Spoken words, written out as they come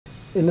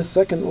In the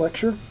second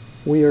lecture,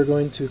 we are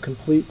going to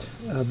complete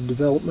the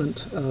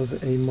development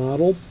of a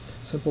model,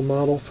 simple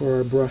model for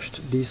our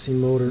brushed DC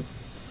motor.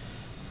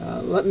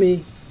 Let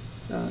me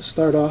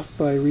start off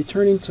by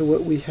returning to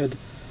what we had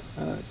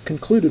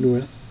concluded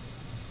with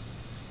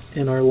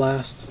in our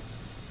last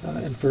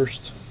and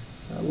first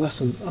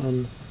lesson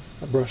on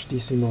a brushed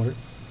DC motor.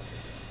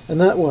 And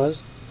that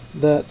was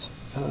that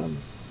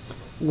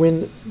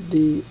when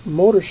the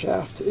motor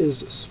shaft is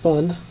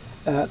spun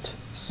at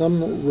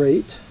some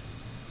rate,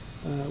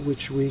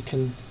 which we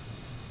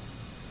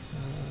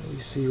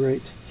see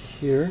right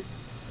here,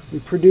 we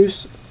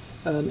produce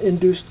an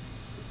induced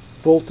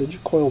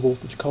voltage, coil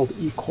voltage, called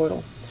E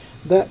coil.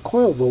 That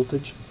coil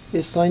voltage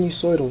is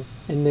sinusoidal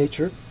in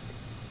nature,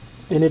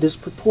 and it is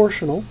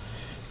proportional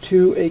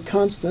to a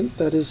constant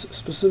that is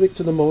specific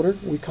to the motor.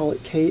 We call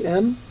it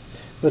Km,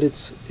 but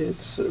it's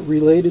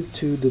related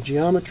to the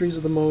geometries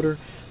of the motor,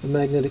 the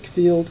magnetic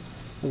field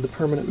of the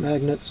permanent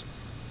magnets,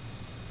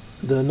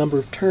 the number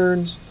of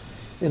turns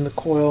in the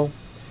coil,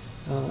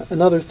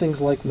 and other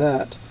things like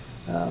that.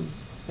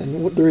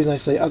 And the reason I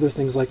say other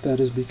things like that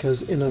is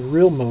because in a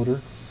real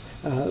motor,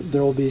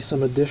 there will be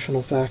some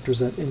additional factors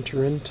that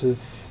enter into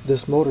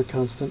this motor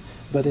constant,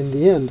 but in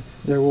the end,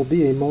 there will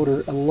be a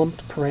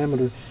lumped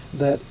parameter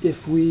that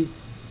if we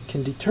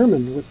can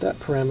determine what that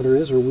parameter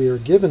is, or we are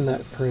given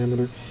that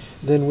parameter,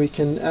 then we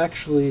can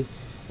actually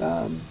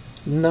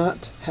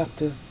not have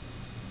to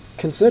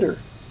consider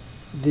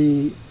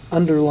the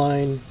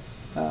underlying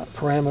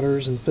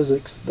parameters and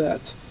physics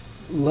that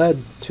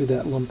led to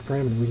that lumped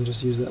parameter. We can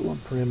just use that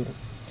lumped parameter.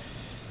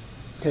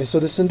 Okay, so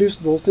this induced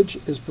voltage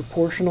is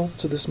proportional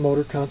to this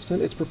motor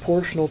constant. It's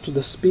proportional to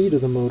the speed of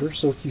the motor.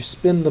 So if you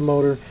spin the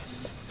motor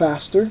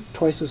faster,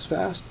 twice as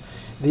fast,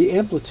 the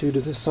amplitude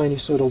of the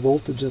sinusoidal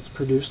voltage that's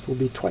produced will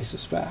be twice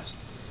as fast,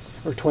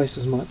 or twice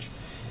as much.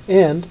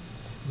 And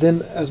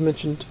then, as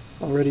mentioned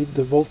already,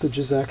 the voltage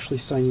is actually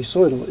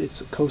sinusoidal.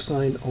 It's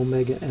cosine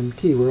omega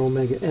mt, where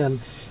omega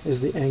m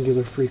is the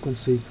angular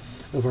frequency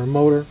of our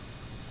motor.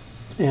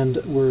 And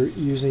we're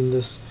using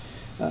this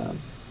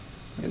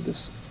we have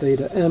this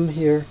theta m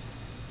here,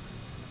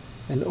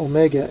 and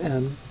omega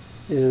m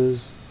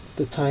is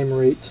the time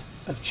rate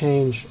of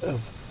change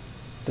of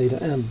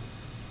theta m.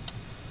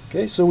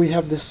 Okay, so we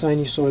have this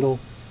sinusoidal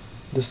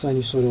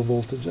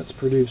voltage that's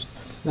produced.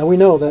 Now we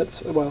know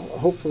that, well,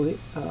 hopefully,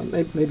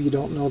 maybe you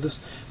don't know this,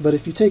 but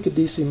if you take a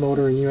DC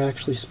motor and you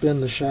actually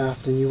spin the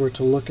shaft and you were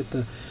to look at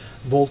the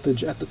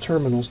voltage at the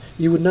terminals,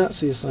 you would not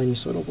see a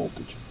sinusoidal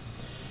voltage.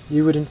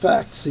 You would in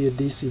fact see a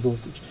DC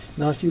voltage.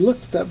 Now if you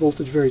looked at that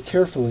voltage very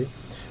carefully,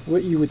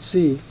 what you would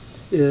see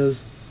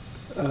is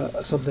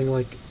something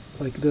like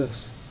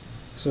this.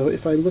 So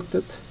if I looked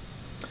at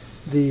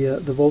the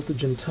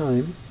voltage in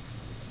time,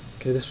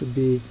 okay, this would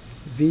be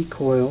V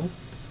coil,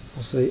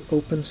 I'll say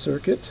open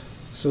circuit.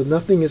 So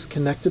nothing is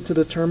connected to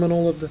the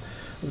terminal of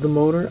the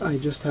motor. I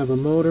just have a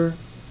motor,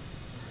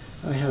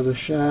 I have a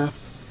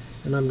shaft,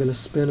 and I'm going to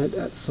spin it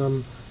at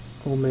some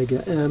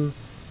omega m,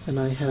 and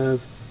I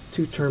have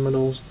two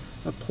terminals,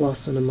 a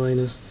plus and a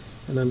minus,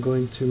 and I'm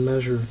going to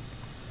measure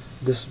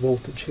this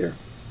voltage here.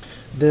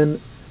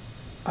 Then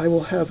I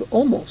will have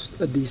almost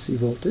a DC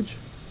voltage,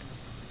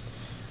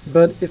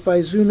 but if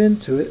I zoom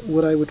into it,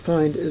 what I would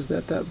find is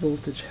that that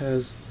voltage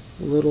has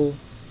little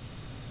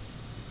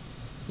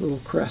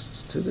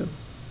crests to them,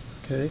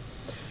 okay?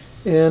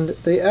 And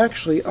they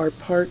actually are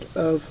part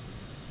of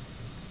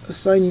a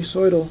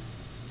sinusoidal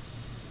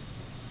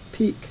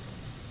peak,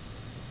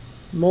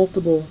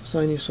 multiple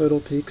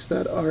sinusoidal peaks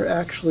that are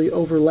actually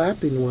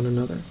overlapping one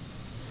another.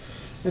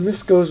 And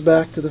this goes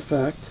back to the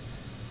fact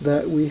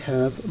that we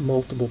have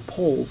multiple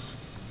poles.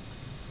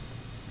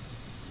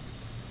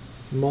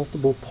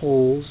 Multiple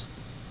poles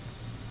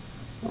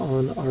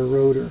on our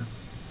rotor.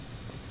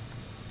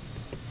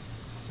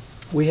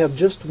 We have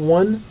just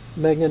one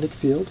magnetic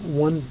field,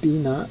 one B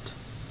naught.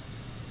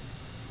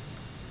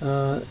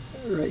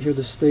 Right here,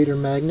 the stator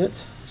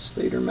magnet.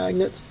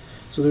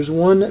 So there's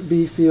one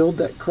B field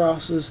that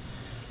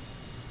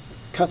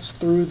cuts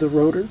through the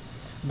rotor,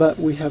 but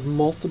we have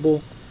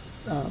multiple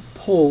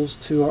poles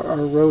to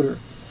our rotor.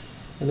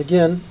 And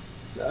again,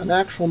 an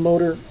actual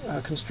motor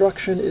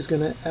construction is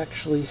going to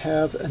actually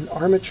have an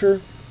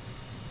armature,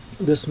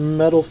 this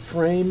metal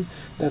frame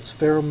that's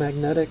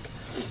ferromagnetic,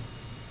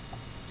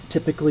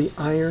 typically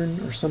iron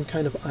or some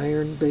kind of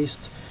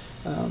iron-based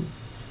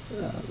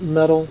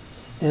metal,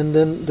 and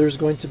then there's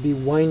going to be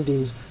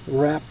windings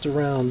wrapped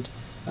around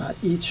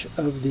each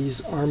of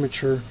these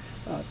armature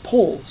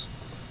poles.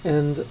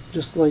 And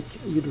just like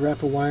you'd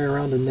wrap a wire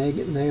around a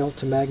nail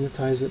to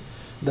magnetize it,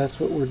 that's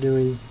what we're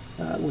doing,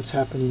 what's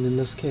happening in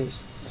this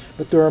case.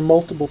 But there are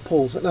multiple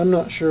poles, and I'm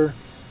not sure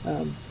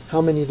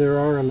how many there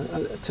are on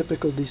a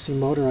typical DC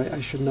motor.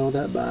 I should know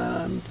that, but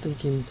I'm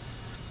thinking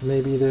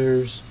maybe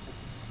there's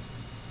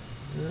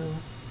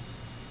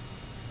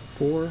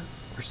 4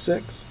 or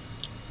 6.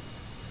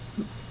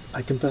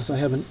 I confess I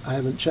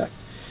haven't checked.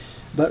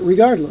 But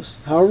regardless,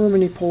 however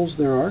many poles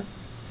there are,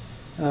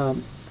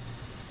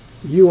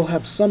 you will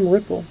have some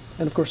ripple,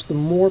 and of course the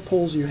more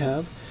poles you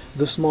have,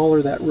 the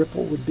smaller that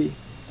ripple would be.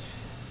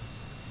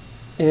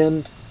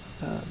 And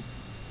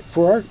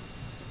for our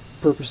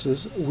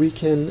purposes, we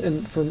can,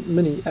 and for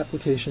many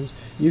applications,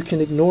 you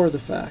can ignore the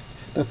fact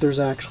that there's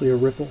actually a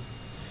ripple.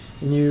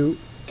 And you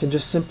can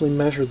just simply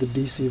measure the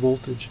DC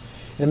voltage.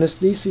 And this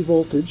DC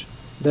voltage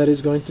that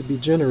is going to be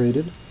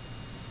generated,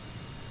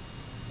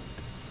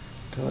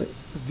 call it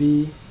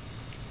V,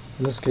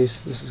 in this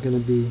case this is going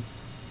to be,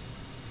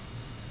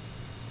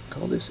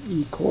 call this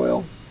E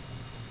coil.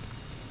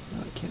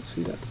 I can't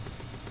see that.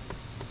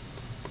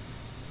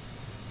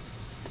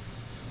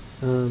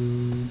 There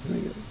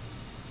we go.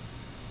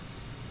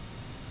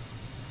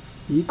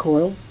 E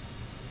coil.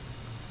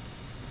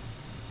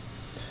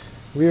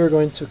 We are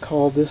going to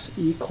call this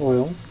E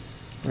coil,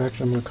 or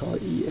actually I'm going to call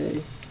it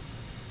EA.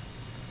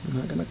 I'm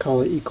not going to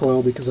call it E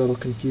coil because that'll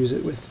confuse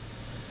it with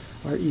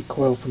our E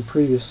coil from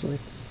previously.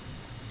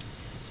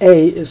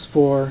 A is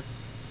for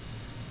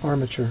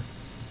armature.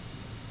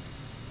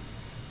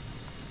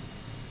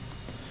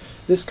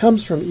 This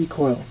comes from E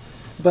coil,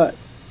 but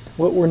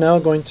what we're now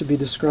going to be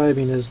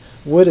describing is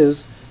what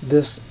is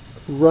this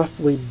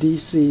roughly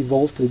DC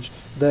voltage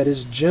that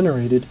is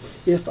generated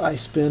if I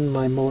spin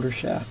my motor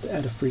shaft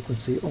at a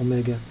frequency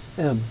omega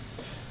m.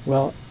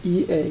 Well,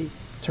 EA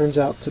turns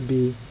out to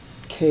be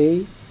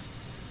Km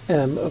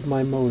of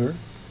my motor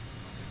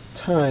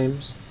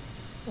times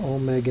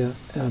omega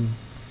m.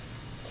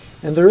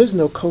 And there is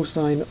no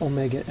cosine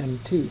omega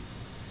mt.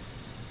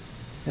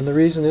 And the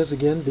reason is,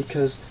 again,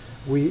 because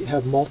we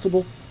have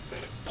multiple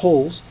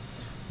poles,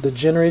 the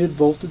generated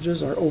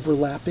voltages are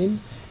overlapping,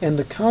 and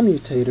the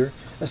commutator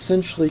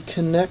essentially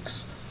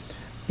connects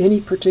any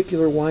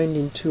particular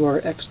winding to our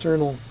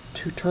external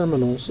two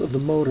terminals of the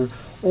motor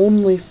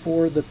only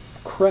for the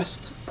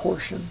crest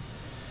portion,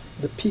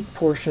 the peak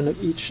portion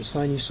of each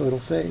sinusoidal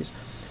phase,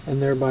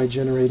 and thereby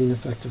generating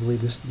effectively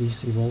this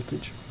DC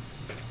voltage.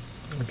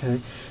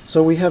 Okay,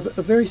 so we have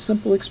a very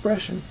simple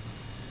expression.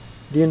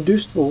 The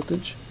induced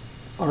voltage,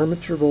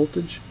 armature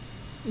voltage,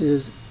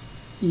 is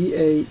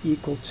EA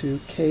equal to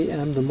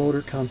Km, the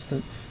motor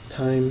constant,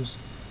 times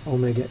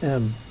omega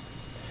m.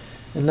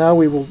 And now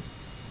we will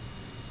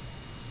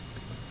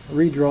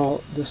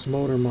redraw this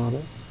motor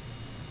model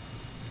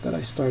that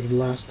I started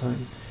last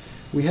time.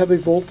 We have a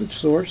voltage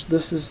source.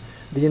 This is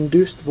the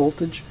induced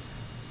voltage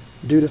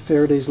due to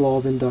Faraday's law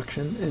of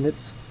induction, and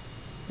it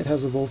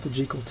has a voltage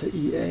equal to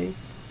EA,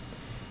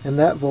 and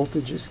that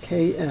voltage is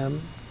Km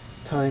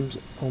times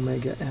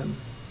omega m.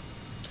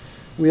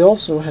 We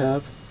also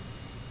have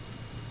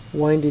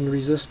winding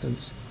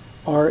resistance,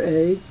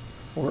 RA,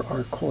 or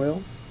R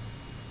coil.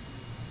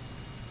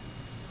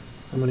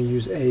 I'm going to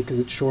use A because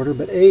it's shorter,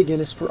 but A again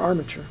is for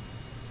armature.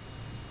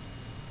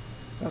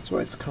 That's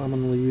why it's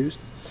commonly used.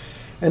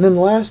 And then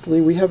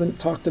lastly, we haven't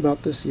talked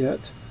about this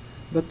yet,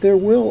 but there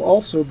will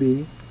also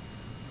be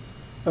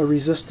a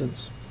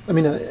resistance, an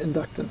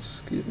inductance,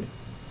 excuse me,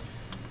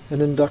 an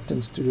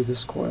inductance due to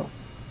this coil.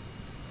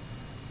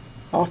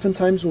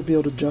 Oftentimes we'll be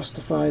able to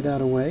justify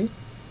that away,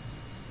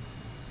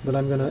 but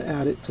I'm going to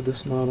add it to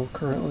this model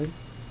currently.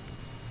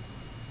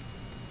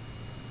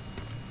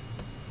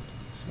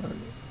 Sorry.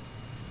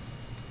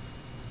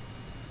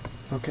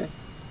 Okay.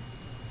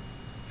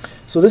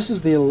 So this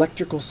is the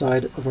electrical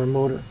side of our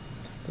motor.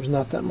 There's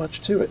not that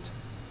much to it.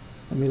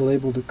 Let me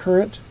label the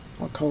current.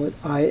 I'll call it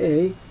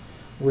IA,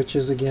 which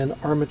is again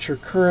armature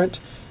current.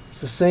 It's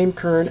the same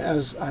current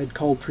as I'd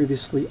called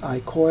previously I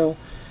coil.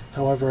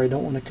 However, I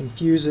don't want to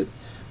confuse it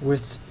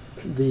with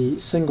the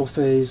single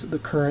phase, the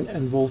current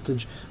and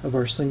voltage of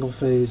our single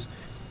phase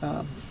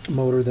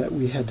motor that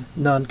we had,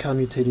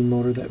 non-commutating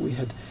motor that we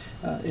had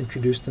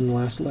introduced in the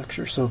last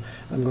lecture. So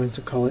I'm going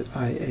to call it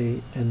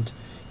IA and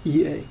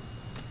EA.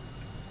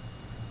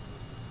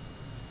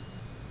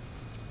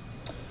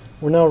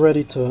 We're now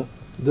ready to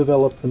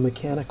develop the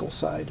mechanical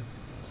side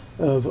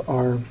of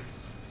our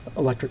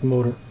electric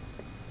motor.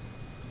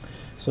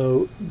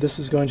 So this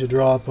is going to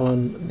draw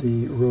upon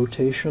the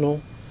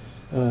rotational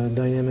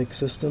dynamic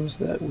systems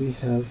that we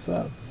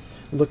have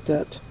looked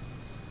at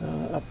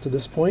up to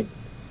this point,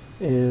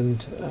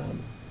 and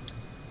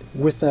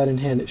with that in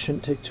hand, it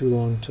shouldn't take too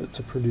long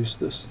to produce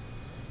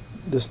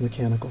this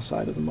mechanical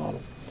side of the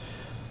model.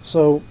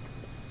 So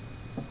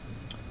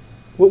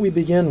what we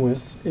begin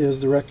with is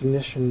the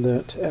recognition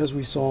that, as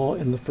we saw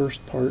in the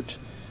first part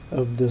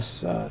of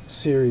this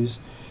series,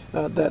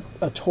 that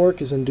a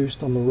torque is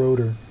induced on the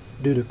rotor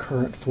due to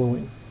current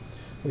flowing.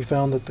 We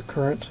found that the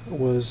current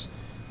was,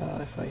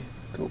 if I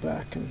go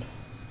back and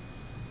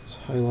let's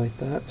highlight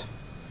that,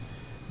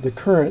 the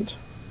current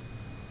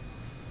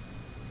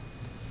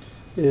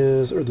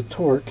is, or the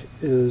torque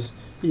is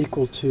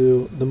equal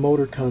to the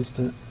motor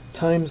constant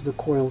times the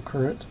coil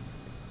current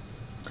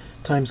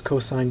times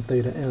cosine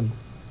theta m.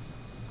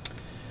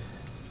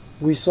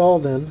 We saw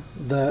then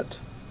that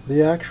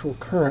the actual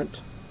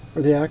current,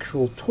 or the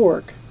actual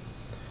torque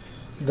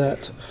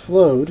that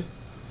flowed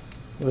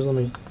was, let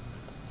me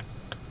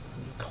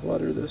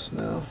clutter this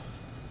now.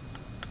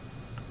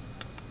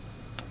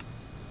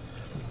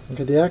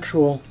 Okay, the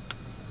actual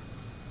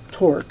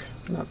torque,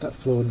 not that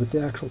flowed, but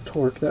the actual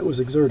torque that was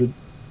exerted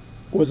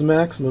was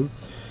maximum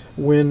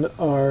when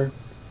our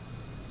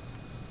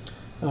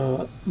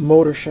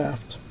motor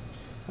shaft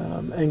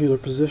angular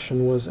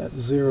position was at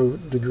 0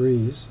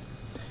 degrees,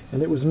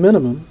 and it was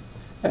minimum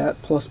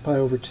at plus pi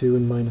over 2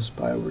 and minus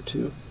pi over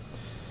 2.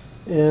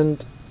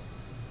 And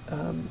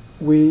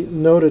we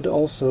noted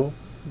also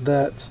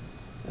that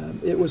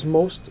it was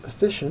most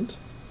efficient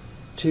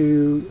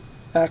to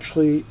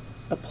actually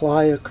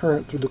apply a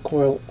current through the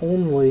coil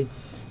only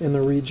in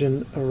the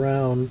region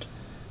around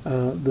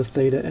the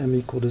theta m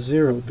equal to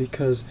 0,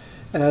 because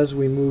as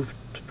we moved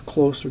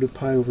closer to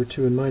pi over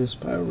 2 and minus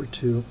pi over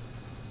 2,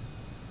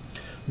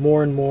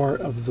 more and more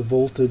of the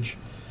voltage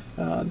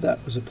that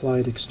was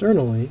applied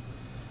externally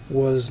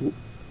was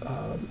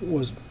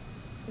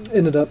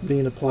ended up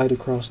being applied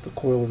across the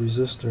coil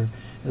resistor,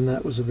 and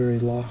that was a very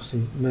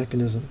lossy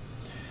mechanism.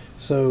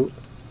 So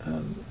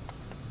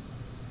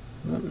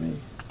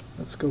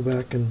let's go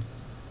back and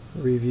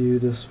review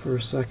this for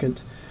a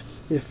second.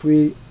 If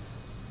we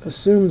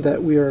assume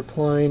that we are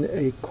applying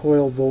a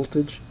coil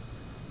voltage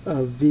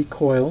of V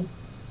coil,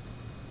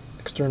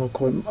 external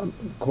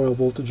coil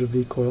voltage of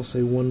V coil,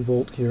 say 1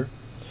 volt here,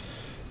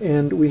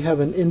 and we have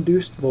an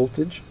induced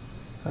voltage,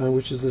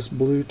 which is this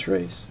blue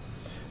trace,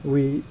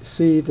 we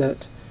see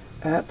that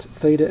at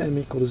theta m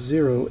equal to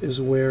 0 is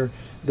where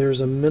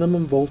there's a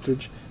minimum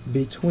voltage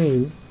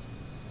between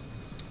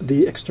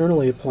the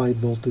externally applied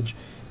voltage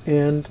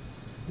and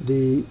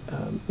the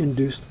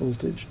induced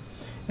voltage.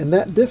 And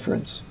that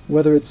difference,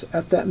 whether it's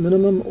at that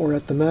minimum or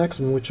at the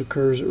maximum, which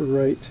occurs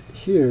right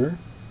here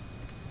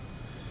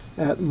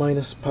at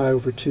minus pi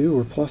over 2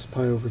 or plus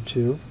pi over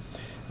 2,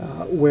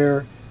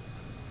 where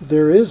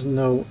there is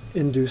no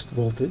induced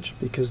voltage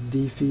because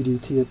d phi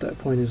dt at that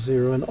point is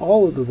 0, and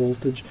all of the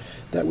voltage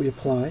that we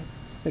apply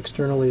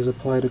externally is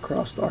applied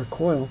across our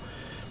coil.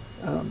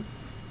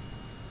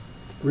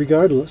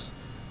 Regardless,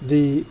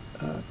 the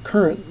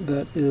current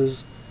that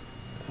is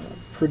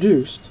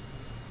produced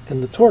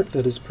and the torque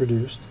that is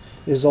produced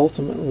is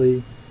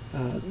ultimately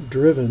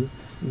driven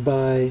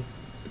by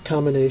the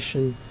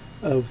combination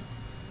of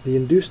the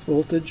induced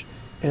voltage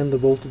and the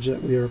voltage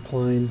that we are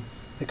applying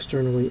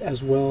externally,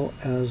 as well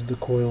as the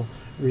coil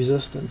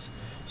resistance.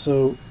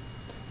 So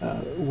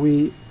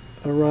we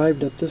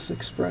arrived at this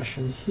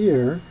expression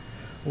here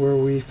where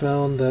we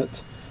found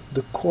that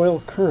the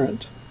coil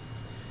current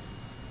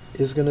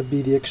is going to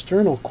be the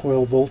external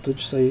coil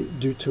voltage, say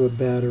due to a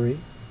battery,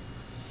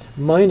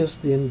 minus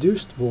the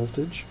induced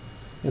voltage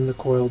in the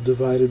coil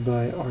divided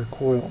by our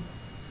coil.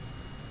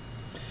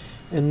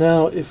 And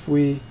now if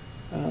we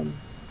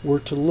were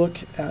to look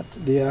at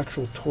the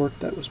actual torque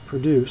that was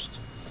produced,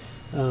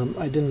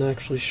 I didn't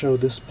actually show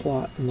this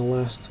plot in the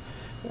last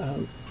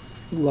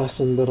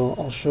lesson, but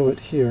I'll show it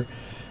here.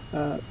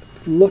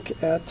 Look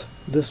at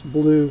this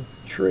blue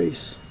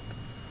trace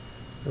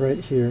right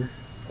here,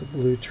 the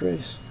blue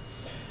trace.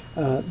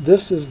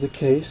 This is the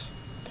case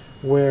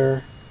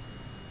where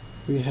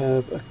we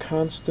have a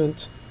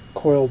constant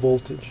coil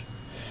voltage.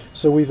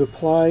 So we've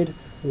applied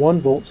 1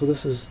 volt, so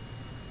this is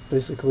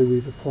basically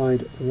we've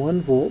applied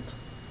 1 volt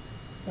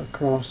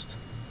across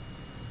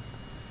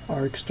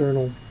our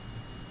external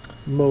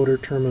motor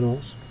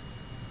terminals.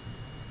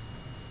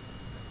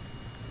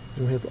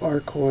 And we have R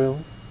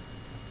coil,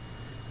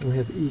 and we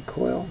have E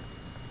coil.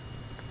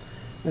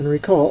 And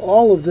recall,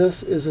 all of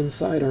this is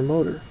inside our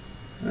motor,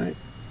 right?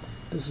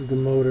 This is the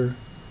motor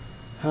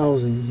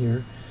housing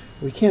here.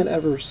 We can't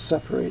ever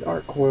separate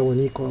R coil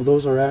and E coil.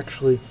 Those are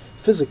actually,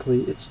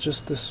 physically, it's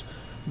just this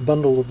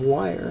bundle of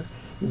wire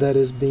that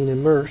is being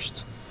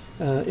immersed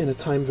in a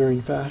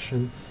time-varying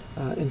fashion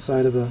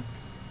inside of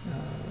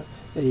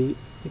a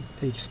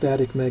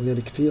static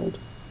magnetic field.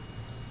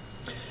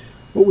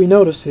 What we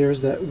notice here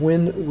is that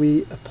when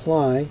we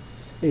apply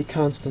a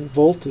constant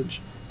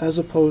voltage as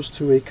opposed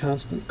to a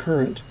constant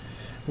current,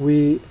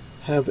 we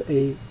have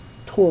a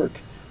torque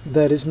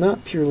that is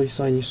not purely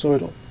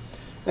sinusoidal,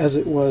 as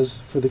it was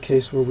for the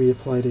case where we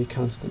applied a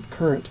constant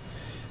current.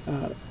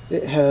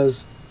 It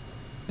has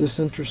this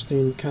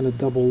interesting kind of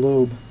double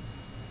lobe,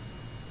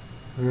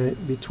 all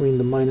right, between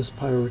the minus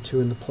pi over 2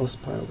 and the plus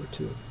pi over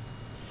 2.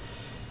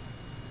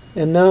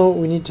 And now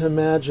we need to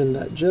imagine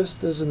that,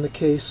 just as in the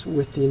case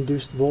with the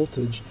induced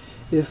voltage,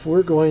 if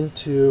we're going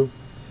to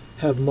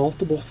have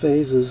multiple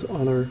phases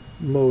on our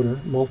motor,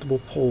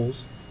 multiple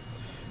poles,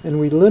 and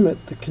we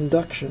limit the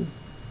conduction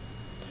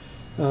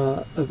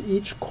of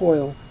each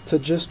coil to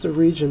just a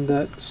region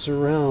that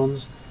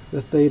surrounds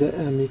the theta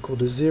m equal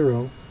to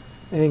 0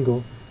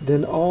 angle,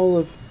 then all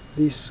of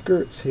these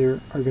skirts here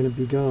are going to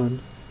be gone.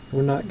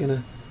 We're not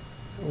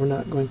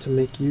going to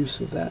make use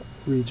of that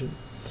region.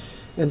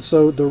 And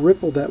so the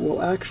ripple that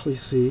we'll actually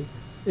see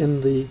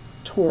in the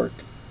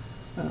torque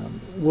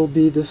will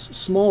be this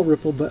small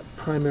ripple, but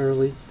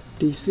primarily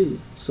DC.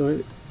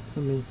 So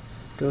let me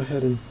go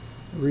ahead and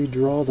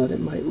redraw that. It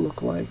might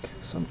look like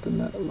something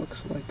that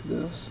looks like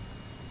this.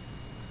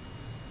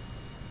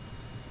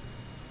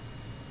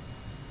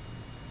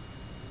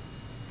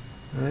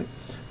 All right,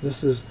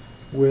 this is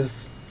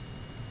with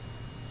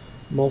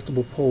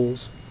multiple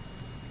poles,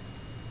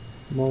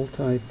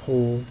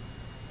 multi-pole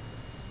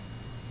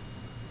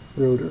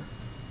rotor,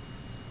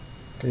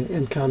 okay,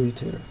 and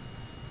commutator.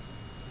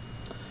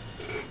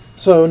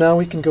 So now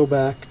we can go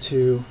back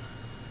to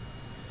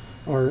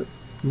our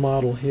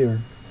model here.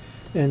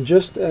 And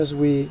just as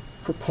we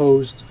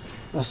proposed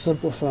a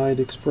simplified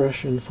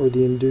expression for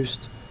the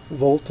induced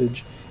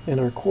voltage in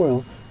our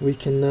coil, we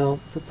can now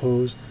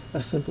propose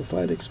a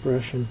simplified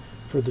expression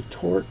for the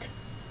torque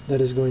that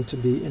is going to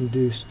be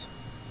induced.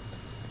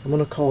 I'm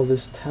going to call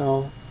this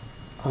tau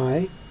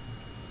I.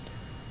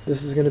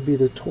 This is going to be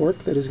the torque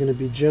that is going to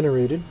be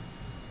generated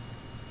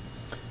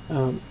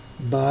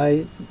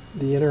by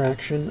the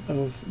interaction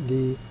of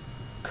the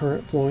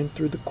current flowing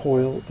through the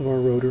coil of our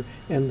rotor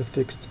and the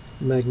fixed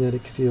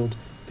magnetic field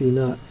P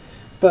naught,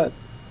 but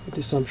with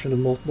the assumption of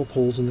multiple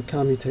poles in the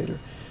commutator.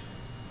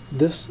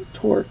 This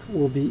torque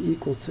will be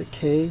equal to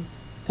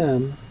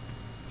Km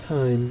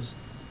times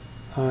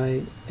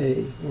IA,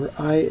 where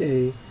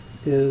IA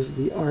is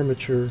the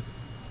armature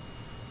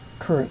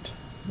current,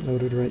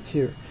 noted right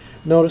here.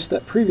 Notice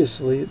that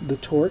previously the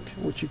torque,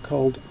 which we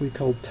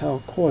called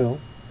tau coil,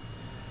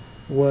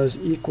 was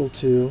equal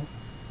to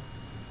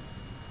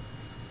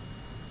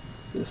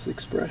this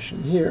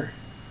expression here,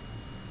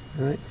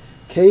 right?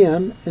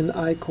 Km in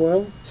I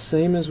coil,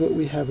 same as what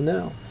we have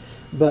now,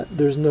 but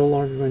there's no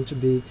longer going to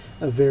be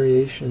a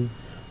variation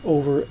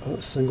over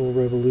a single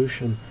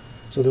revolution,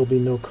 so there'll be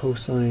no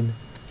cosine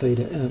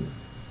theta m.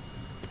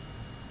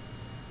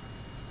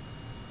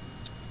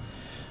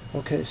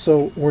 Okay,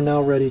 so we're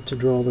now ready to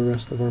draw the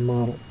rest of our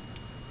model.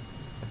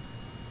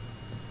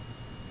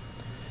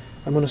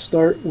 I'm going to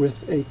start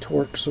with a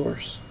torque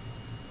source.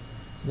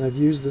 And I've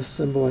used this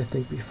symbol, I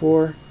think,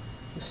 before.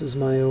 This is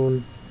my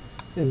own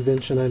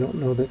invention. I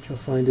don't know that you'll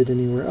find it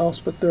anywhere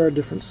else, but there are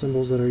different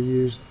symbols that are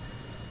used.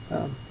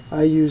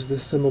 I use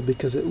this symbol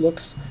because it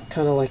looks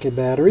kind of like a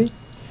battery,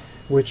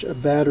 which a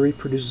battery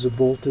produces a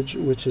voltage,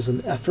 which is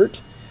an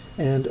effort,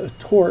 and a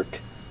torque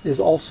is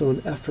also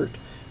an effort.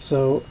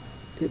 So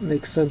it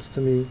makes sense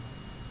to me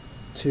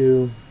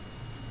to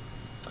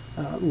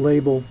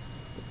label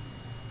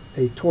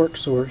a torque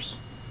source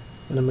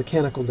in a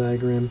mechanical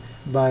diagram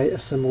by a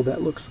symbol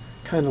that looks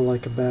kind of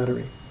like a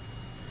battery.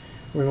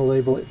 We're going to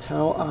label it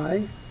tau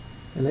I,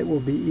 and it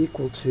will be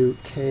equal to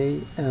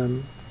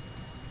Km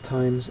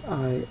times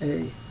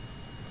IA.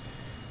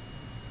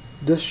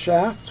 This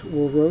shaft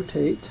will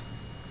rotate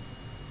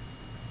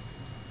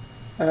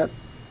at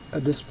a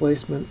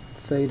displacement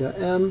theta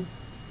m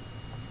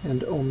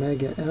and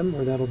omega m,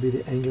 or that'll be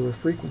the angular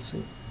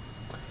frequency.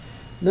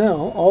 Now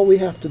all we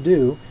have to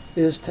do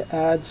is to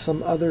add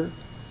some other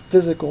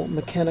physical,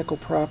 mechanical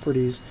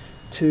properties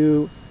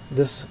to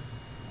this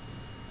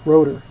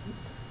rotor,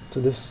 to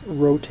this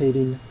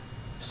rotating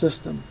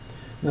system.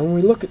 Now when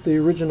we look at the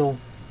original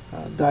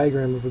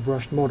diagram of a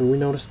brushed motor, we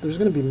notice there's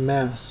going to be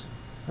mass.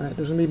 Right?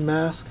 There's going to be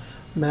mass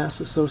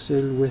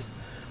associated with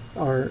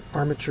our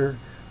armature,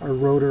 our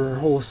rotor, our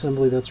whole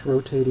assembly that's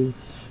rotating,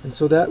 and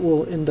so that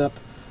will end up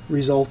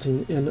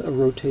resulting in a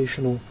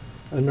rotational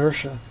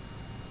inertia.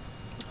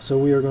 So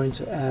we are going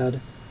to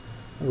add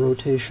a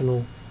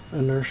rotational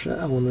inertia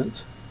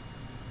element,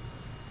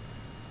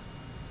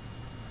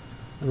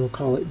 and we'll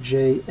call it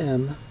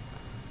Jm,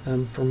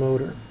 M for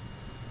motor.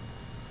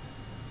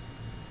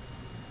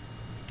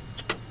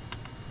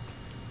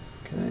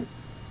 Okay.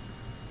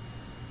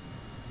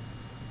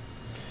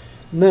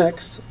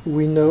 Next,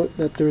 we note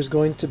that there's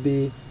going to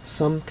be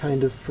some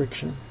kind of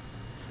friction.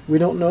 We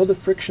don't know the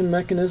friction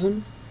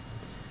mechanism.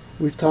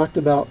 We've talked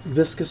about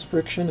viscous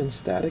friction and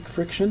static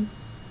friction.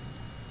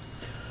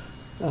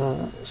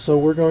 So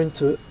we're going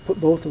to put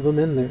both of them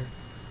in there.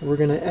 We're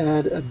going to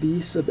add a B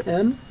sub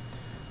m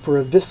for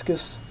a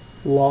viscous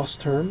loss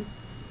term.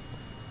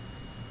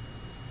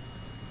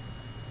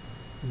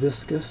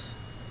 Viscous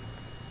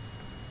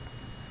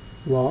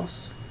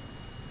loss.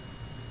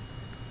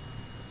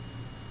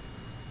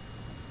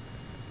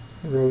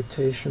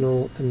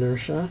 Rotational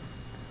inertia.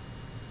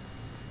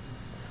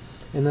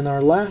 And then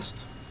our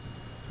last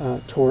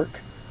torque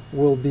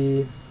will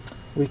be,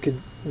 we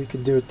could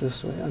do it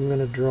this way. I'm going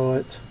to draw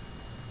it,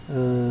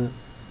 or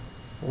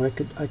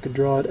I could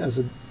draw it as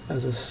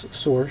a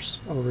source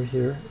over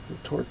here, the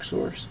torque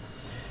source.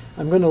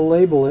 I'm going to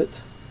label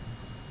it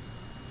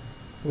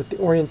with the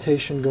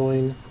orientation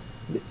going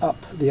up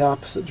the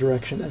opposite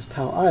direction as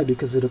tau I,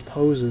 because it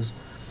opposes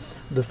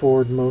the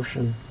forward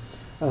motion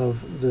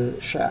of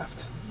the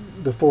shaft.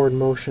 The forward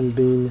motion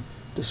being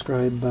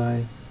described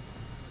by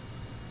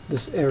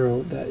this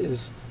arrow that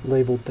is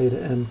labeled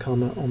theta m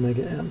comma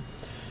omega m.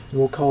 And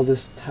we'll call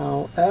this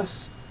tau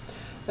S.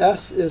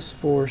 S is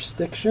for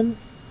stiction.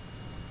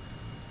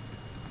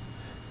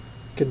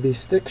 Could be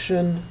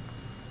stiction,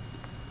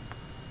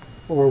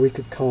 or we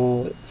could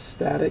call it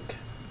static.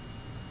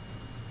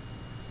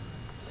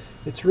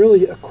 It's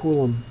really a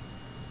Coulomb.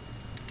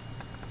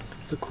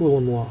 It's a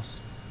Coulomb loss.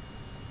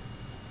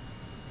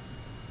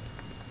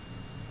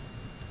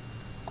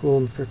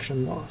 Coulomb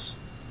friction loss.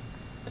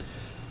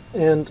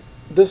 And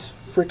this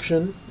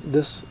friction,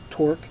 this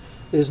torque,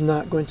 is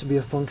not going to be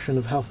a function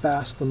of how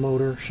fast the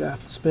motor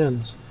shaft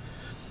spins.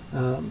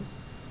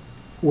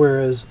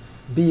 Whereas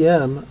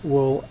Bm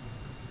will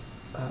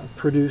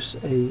produce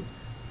a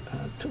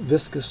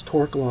viscous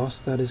torque loss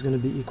that is going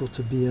to be equal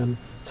to Bm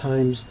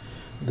times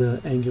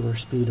the angular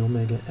speed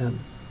omega m.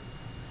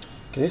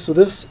 Okay, so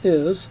this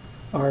is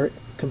our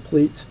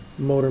complete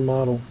motor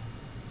model.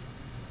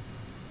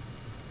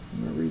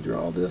 I'm going to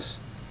redraw this.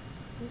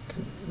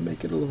 Can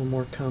make it a little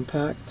more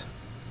compact.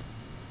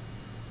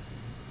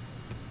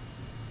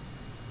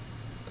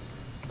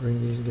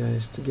 Bring these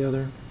guys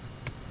together.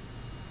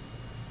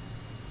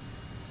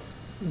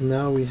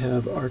 Now we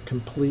have our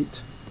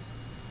complete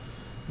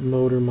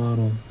motor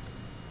model.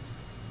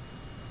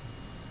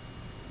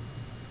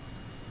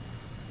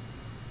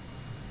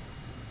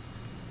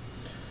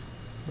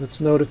 Let's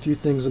note a few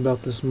things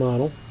about this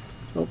model.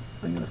 Oh,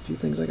 I got a few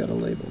things I got to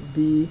label.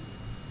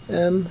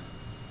 Vm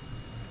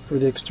for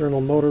the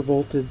external motor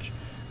voltage,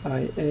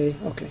 IA.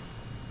 Okay.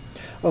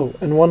 Oh,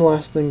 and one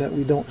last thing that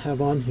we don't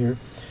have on here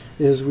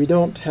is we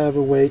don't have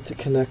a way to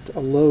connect a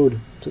load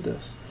to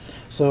this.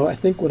 So I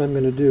think what I'm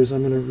going to do is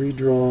I'm going to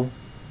redraw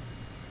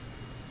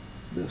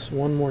this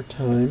one more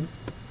time.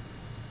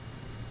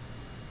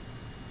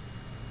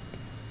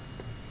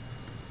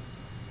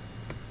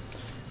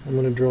 I'm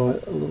going to draw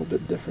it a little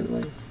bit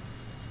differently.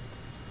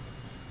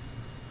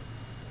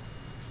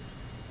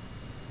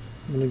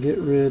 I'm going to get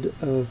rid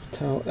of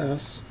tau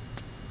s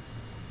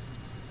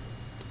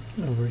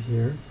over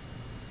here,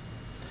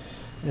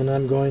 and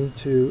I'm going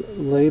to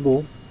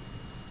label,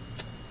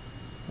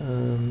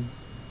 let's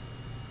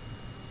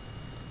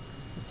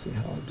see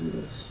how I'll do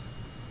this.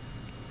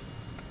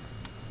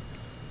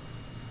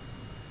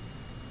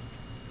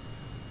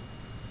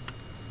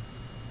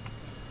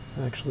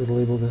 Actually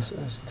label this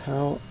as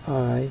tau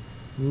I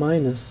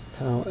minus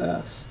tau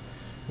s,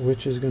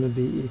 which is going to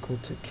be equal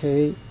to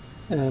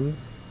Km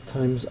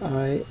times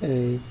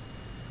IA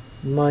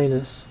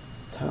minus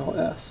tau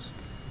s.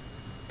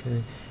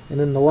 Okay, and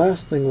then the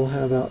last thing we'll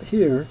have out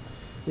here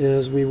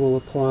is we will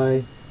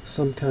apply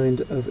some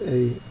kind of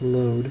a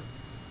load.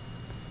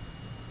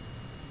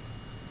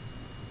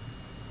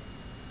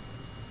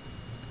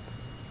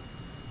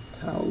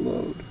 Tau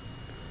load.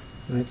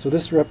 Right, so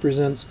this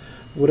represents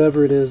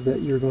whatever it is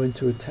that you're going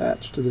to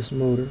attach to this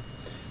motor.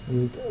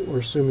 And we're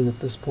assuming at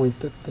this point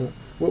that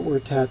what we're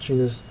attaching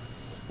is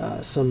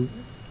some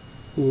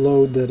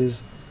load that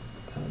is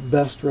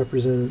best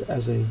represented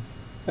as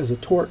a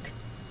torque,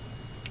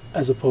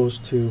 as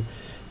opposed to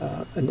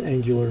an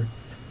angular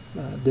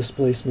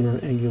displacement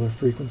or angular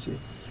frequency.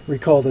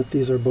 Recall that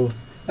these are both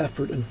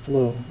effort and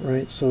flow,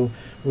 right? So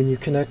when you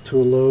connect to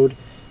a load,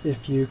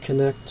 if you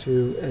connect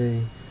to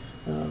a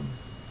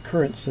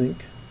current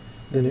sink,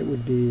 then it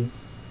would be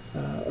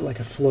like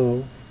a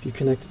flow. If you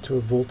connect it to a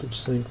voltage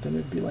sink, then it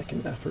would be like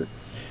an effort.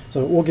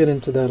 So we'll get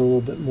into that a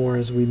little bit more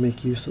as we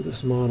make use of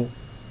this model.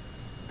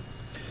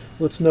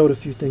 Let's note a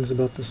few things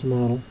about this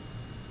model.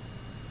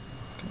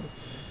 Okay.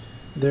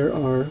 There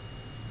are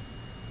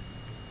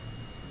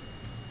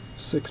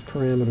 6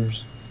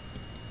 parameters.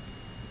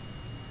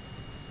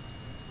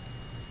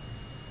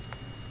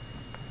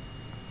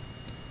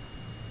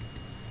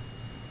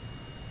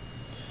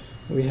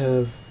 We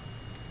have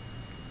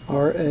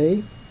RA,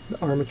 the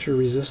armature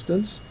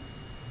resistance,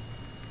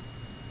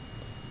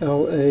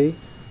 LA,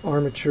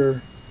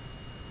 armature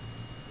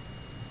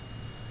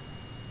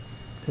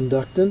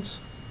inductance,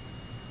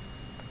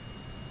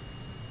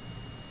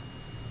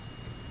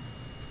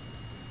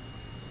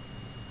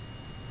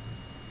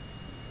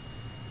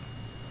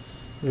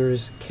 there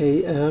is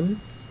Km,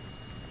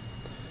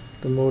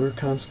 the motor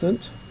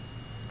constant,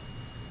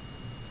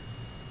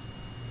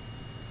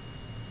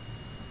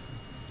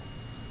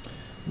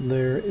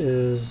 there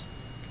is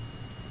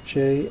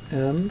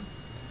Jm,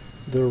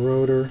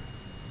 the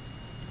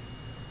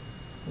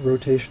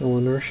rotational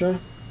inertia,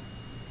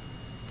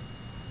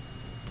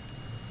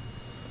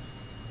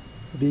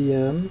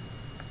 Bm,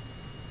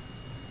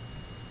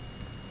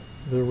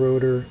 the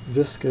rotor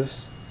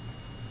viscous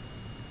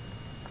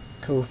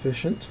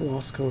coefficient,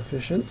 loss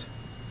coefficient,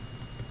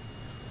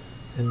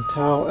 and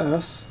tau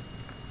s,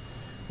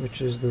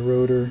 which is the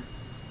rotor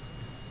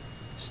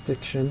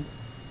stiction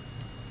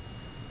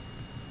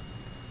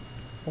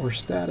or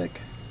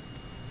static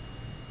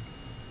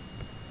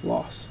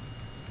loss,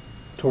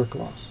 torque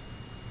loss.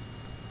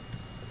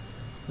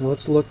 Now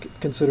let's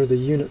consider the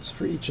units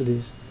for each of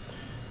these.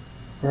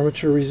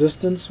 Armature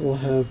resistance will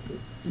have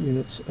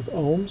units of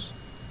ohms.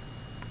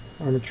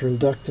 Armature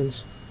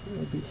inductance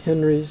will be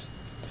henries.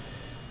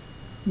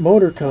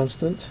 Motor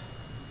constant,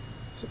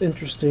 it's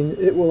interesting,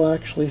 it will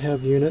actually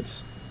have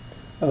units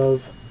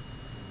of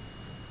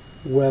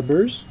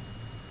Webers,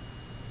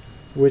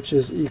 which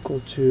is equal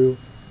to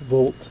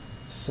volt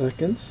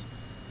seconds.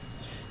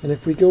 And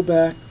if we go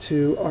back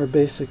to our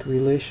basic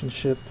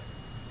relationship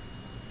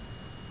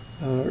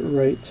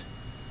right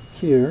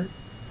here,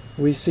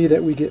 we see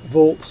that we get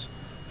volts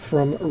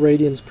from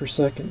radians per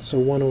second, so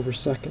 1 over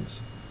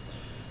seconds.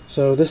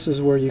 So this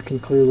is where you can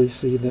clearly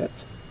see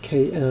that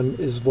Km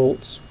is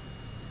volts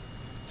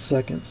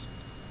seconds.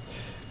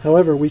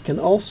 However, we can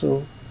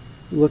also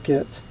look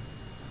at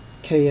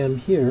Km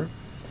here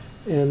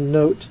and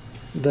note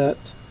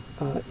that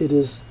it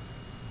is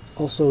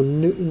also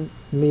Newton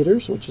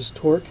meters, which is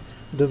torque,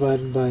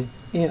 divided by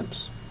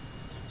amps.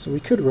 So we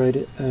could write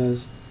it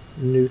as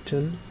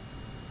Newton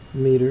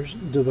meters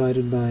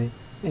divided by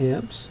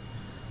amps,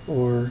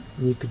 or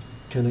you could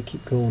kind of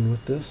keep going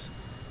with this,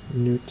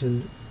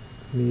 Newton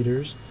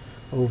meters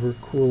over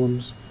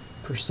coulombs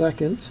per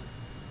second,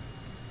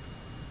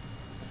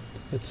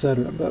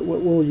 etc. But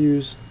what we'll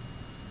use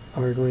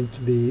are going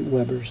to be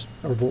Webers,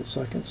 or volt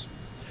seconds.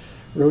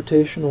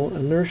 Rotational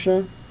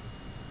inertia,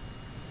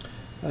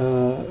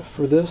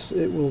 for this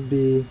it will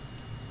be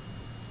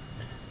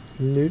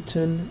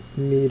Newton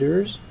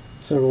meters,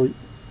 several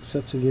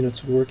sets of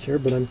units of work here,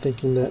 but I'm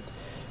thinking that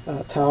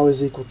tau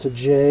is equal to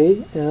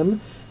Jm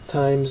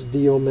times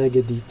d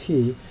omega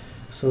dt,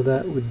 so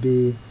that would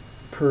be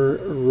per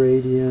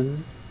radian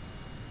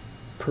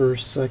per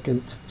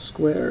second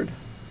squared.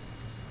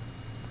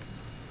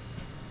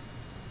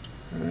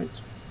 All right.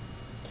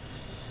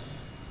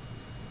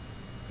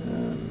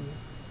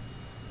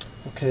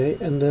 Okay,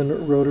 and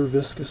then rotor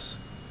viscous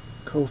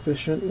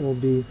coefficient will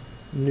be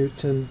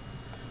Newton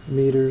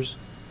meters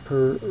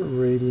per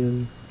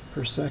radian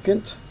per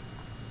second.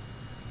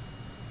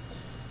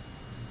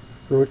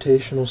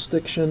 Rotational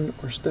stiction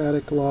or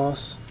static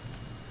loss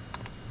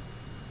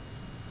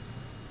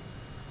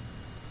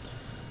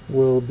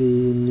will be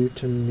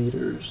Newton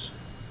meters.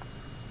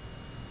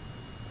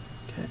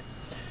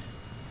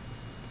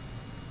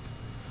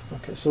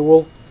 Okay, so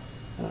we'll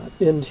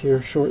end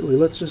here shortly.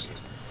 Let's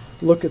just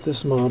look at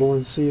this model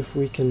and see if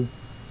we can,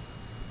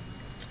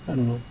 I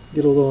don't know,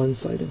 get a little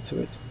insight into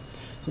it.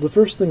 So the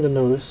first thing to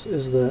notice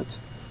is that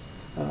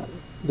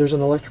there's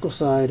an electrical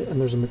side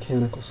and there's a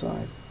mechanical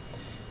side,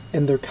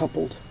 and they're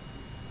coupled.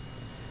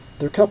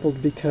 They're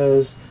coupled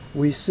because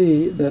we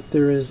see that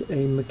there is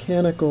a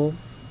mechanical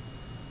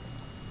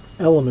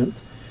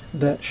element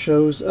that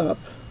shows up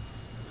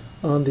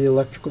on the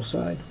electrical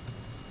side.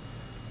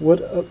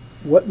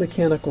 What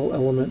mechanical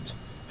element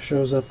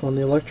shows up on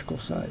the electrical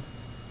side?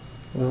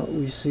 Well,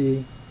 we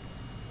see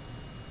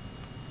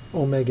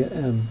omega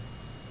m.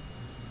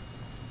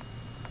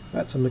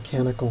 That's a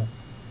mechanical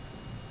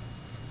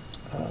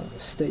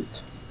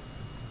state.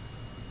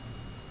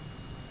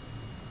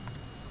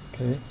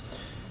 Okay.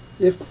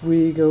 If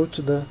we go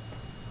to the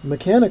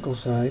mechanical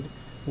side,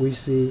 we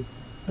see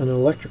an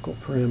electrical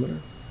parameter.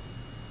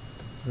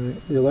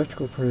 Right? The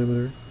electrical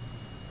parameter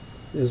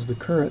is the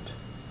current.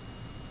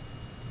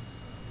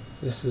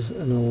 This is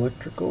an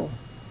electrical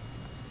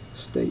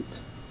state.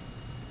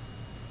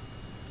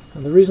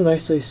 And the reason I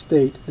say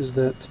state is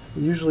that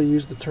we usually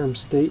use the term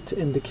state to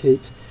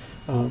indicate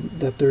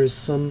that there is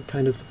some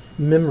kind of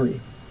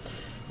memory.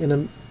 In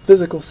a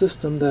physical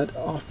system, that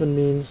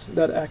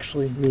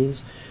actually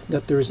means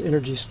that there is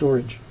energy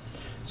storage.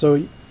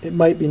 So it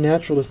might be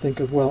natural to think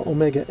of, well,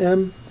 omega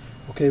m,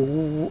 okay,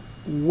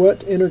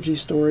 what energy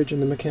storage in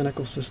the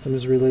mechanical system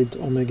is related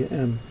to omega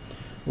m?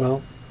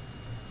 Well,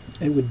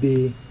 it would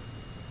be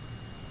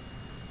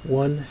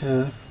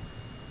 1/2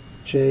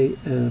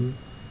 Jm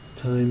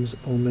times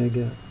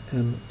omega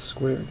m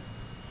squared.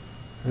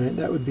 All right,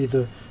 that would be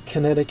the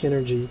kinetic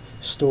energy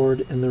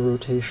stored in the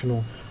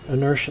rotational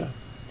inertia.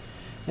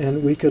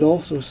 And we could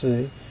also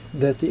say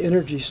that the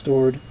energy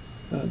stored,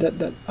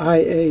 that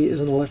IA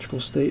is an electrical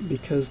state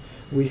because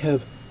we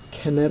have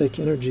kinetic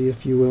energy,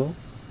 if you will,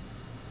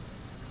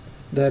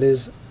 that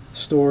is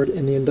stored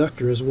in the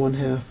inductor as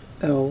 1/2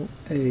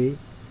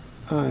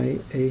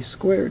 LA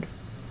squared.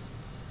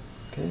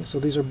 Okay, so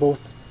these are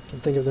both, you can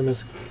think of them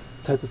as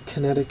a type of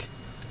kinetic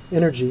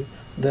energy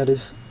that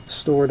is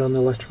stored on the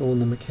electrical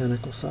and the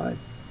mechanical side.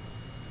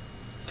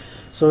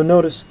 So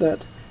notice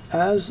that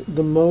as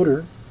the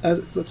motor,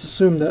 let's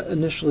assume that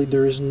initially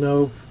there is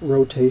no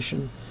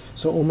rotation,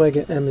 so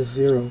omega m is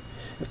 0.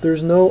 If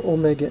there's no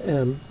omega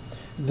m,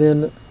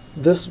 then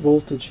this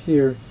voltage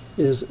here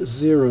is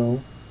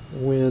 0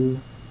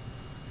 when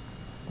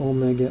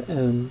omega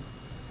m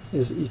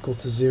is equal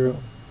to 0.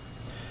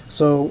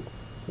 So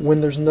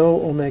when there's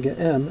no omega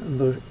m and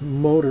the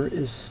motor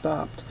is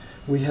stopped,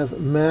 we have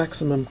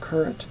maximum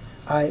current,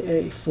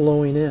 IA,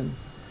 flowing in.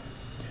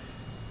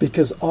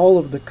 Because all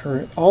of the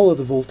current, all of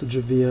the voltage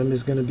of Vm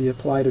is going to be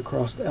applied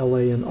across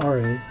LA and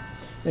RA.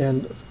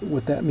 And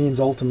what that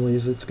means ultimately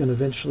is it's going to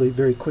eventually,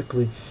 very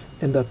quickly,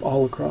 end up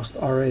all across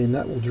RA, and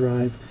that will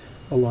drive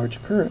a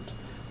large current.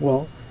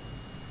 Well,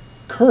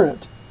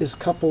 current is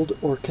coupled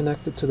or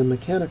connected to the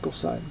mechanical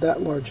side.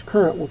 That large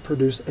current will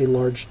produce a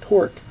large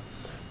torque,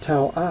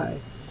 tau I.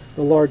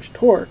 The large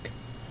torque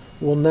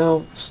will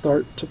now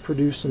start to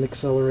produce an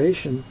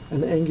acceleration,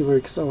 an angular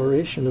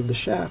acceleration of the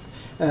shaft,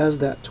 as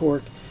that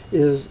torque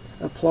is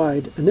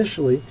applied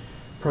initially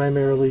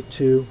primarily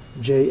to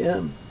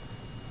Jm.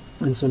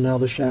 And so now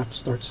the shaft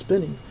starts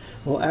spinning.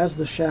 Well, as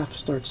the shaft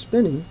starts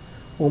spinning,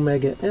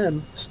 omega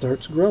m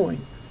starts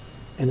growing,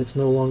 and it's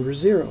no longer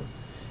 0.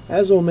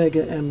 As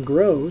omega m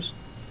grows,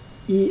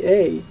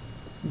 EA,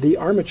 the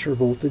armature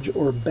voltage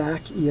or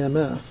back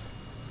EMF,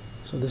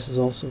 so this is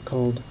also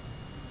called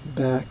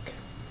back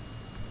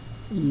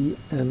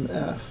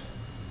EMF,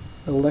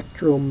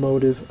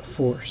 electromotive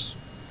force.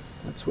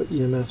 That's what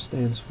EMF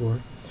stands for.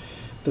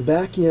 The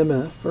back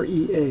EMF, or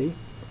EA,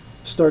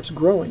 starts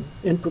growing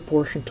in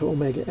proportion to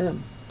omega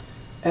m.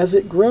 As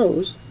it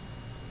grows,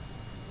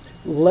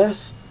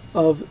 less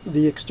of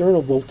the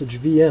external voltage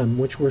Vm,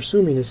 which we're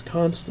assuming is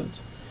constant,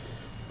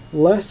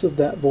 less of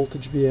that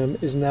voltage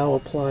Vm is now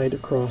applied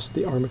across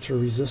the armature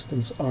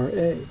resistance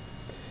Ra,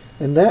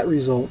 and that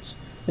results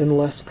in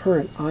less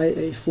current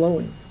Ia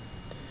flowing.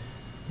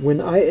 When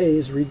Ia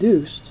is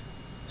reduced,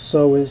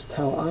 so is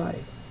tau I,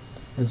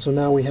 and so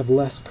now we have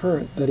less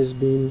current that is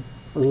being,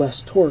 or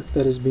less torque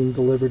that is being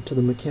delivered to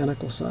the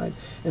mechanical side,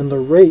 and the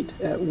rate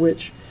at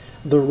which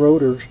the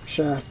rotor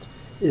shaft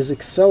is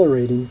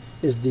accelerating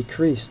is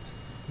decreased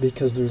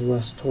because there's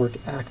less torque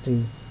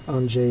acting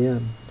on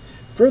Jm.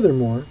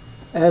 Furthermore,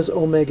 as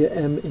omega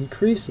m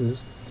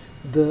increases,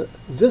 the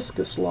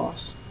viscous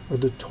loss, or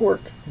the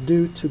torque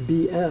due to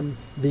Bm,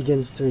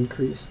 begins to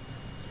increase.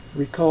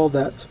 Recall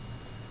that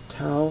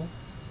tau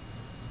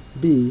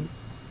B,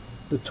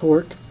 the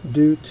torque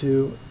due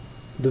to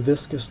the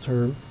viscous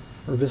term,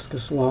 or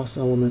viscous loss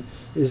element,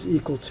 is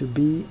equal to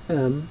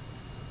Bm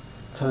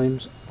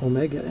times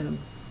omega m.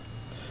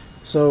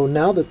 So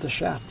now that the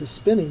shaft is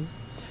spinning,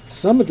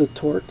 some of the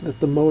torque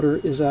that the motor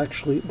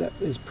that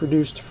is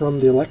produced from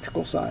the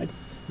electrical side,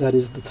 that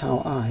is the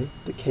tau I,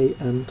 the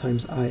Km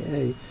times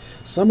Ia,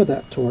 some of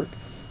that torque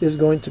is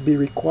going to be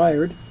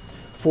required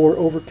for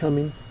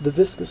overcoming the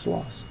viscous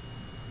loss.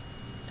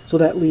 So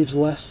that leaves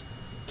less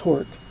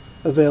torque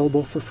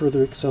available for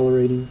further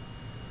accelerating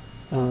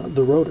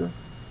the rotor,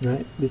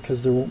 right?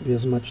 Because there won't be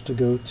as much to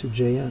go to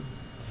Jm.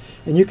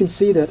 And you can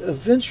see that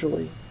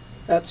eventually,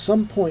 at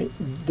some point,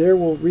 there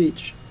will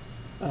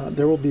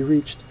be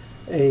reached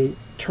a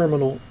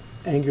terminal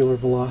angular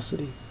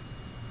velocity.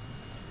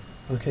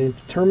 Okay,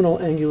 terminal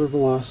angular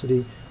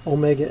velocity,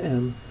 omega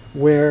m,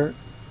 where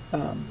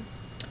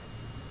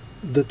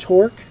the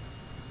torque,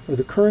 or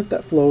the current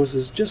that flows,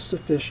 is just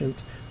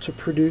sufficient to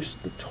produce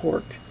the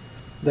torque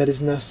that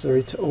is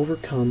necessary to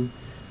overcome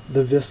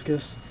the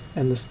viscous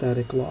and the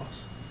static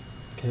loss.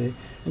 Okay,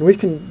 and we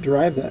can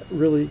derive that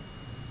really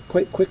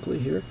quite quickly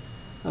here.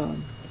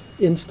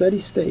 In steady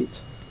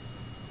state,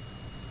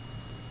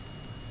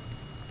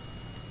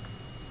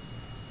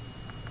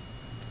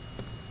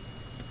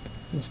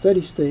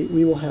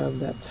 we will have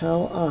that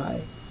tau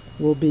I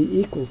will be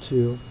equal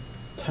to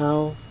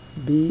tau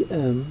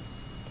Bm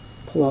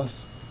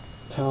plus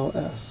tau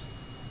S.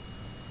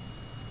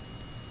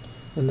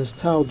 And this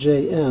tau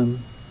Jm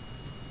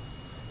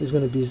is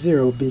going to be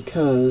 0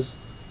 because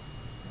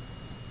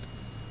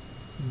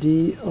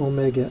d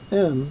omega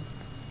m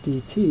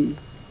dt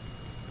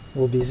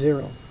will be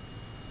 0.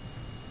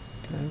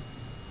 Okay.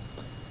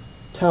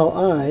 Tau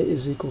I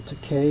is equal to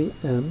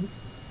Km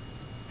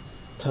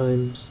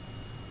times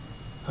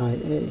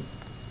Ia.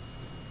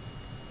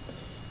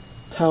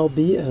 Tau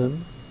Bm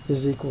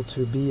is equal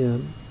to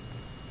Bm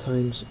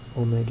times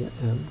omega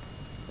m,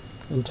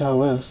 and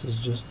tau S is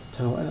just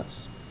tau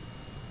S.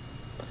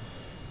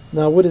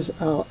 Now what is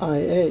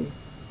Ia?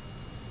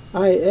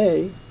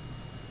 Ia,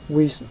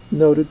 we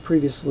noted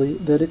previously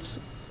that it's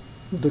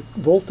the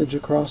voltage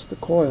across the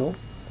coil,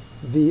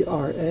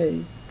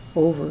 VRA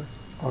over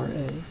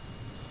RA.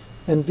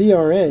 And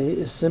VRA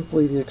is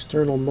simply the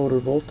external motor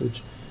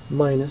voltage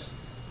minus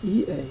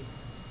EA.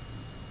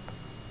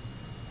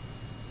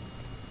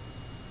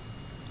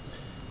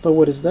 But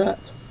what is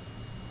that?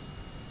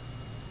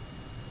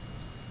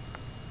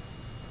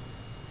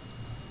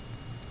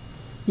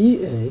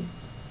 EA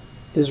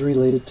is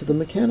related to the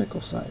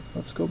mechanical side.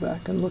 Let's go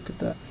back and look at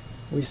that.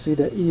 We see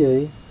that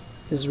EA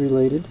is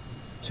related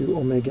to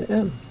omega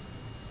m.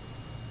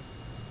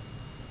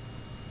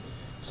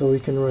 So we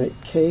can write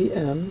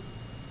Km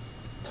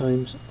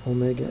times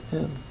omega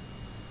m.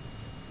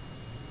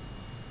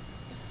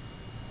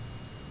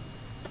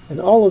 And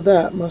all of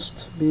that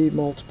must be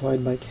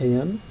multiplied by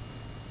Km.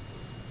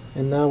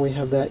 And now we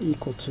have that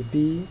equal to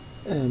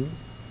Bm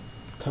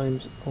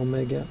times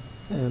omega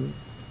m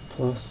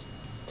plus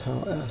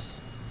tau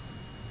S.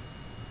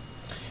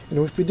 And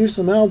if we do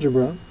some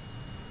algebra,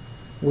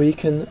 we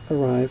can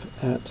arrive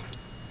at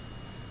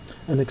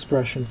an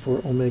expression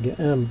for omega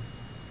m.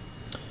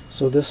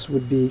 So this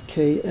would be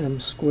Km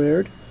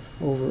squared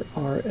over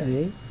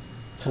Ra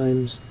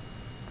times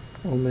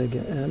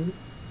omega m.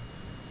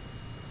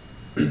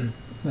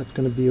 That's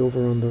going to be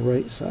over on the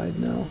right side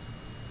now.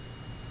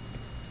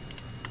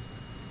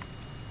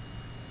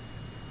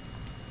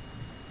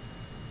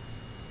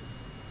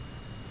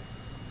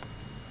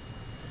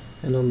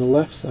 And on the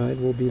left side,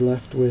 we'll be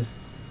left with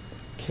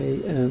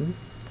Km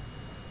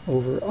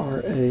over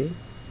Ra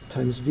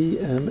times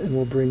Vm, and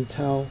we'll bring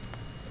tau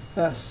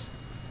S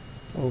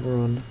over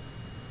on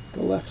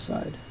the left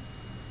side.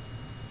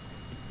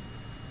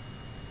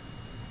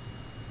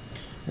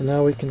 And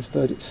now we can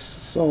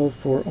solve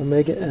for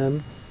omega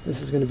m.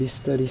 This is going to be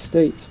steady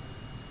state.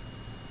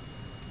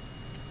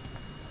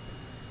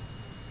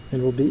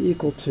 And will be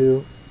equal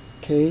to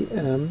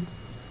Km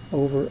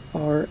over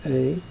Ra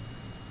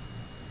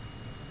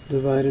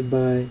divided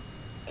by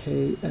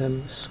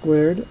Km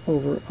squared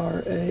over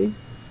Ra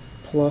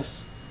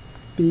plus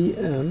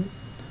Bm,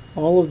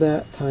 all of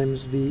that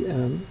times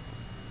Vm,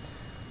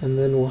 and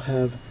then we'll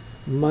have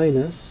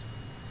minus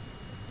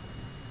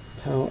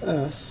tau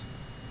s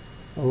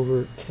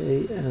over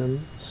km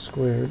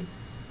squared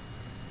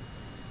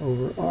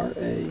over Ra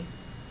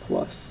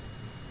plus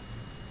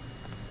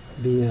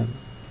Bm.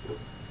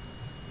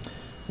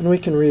 And we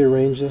can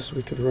rearrange this.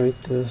 We could write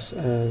this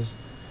as,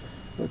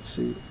 let's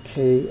see,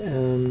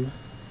 Km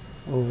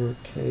over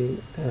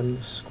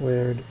Km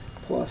squared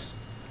plus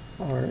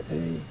Ra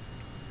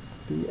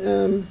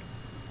Bm.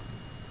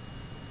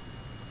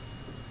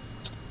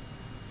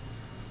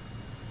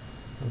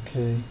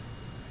 Okay,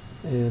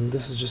 and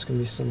this is just going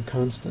to be some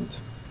constant.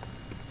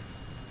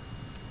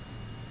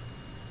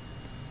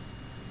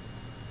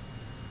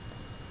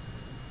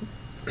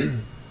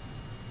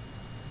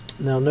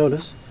 Now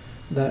notice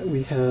that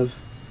we have,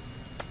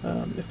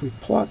 if we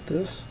plot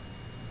this,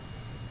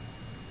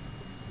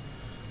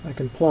 I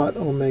can plot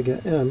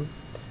omega m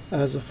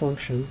as a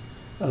function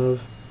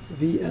of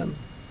Vm.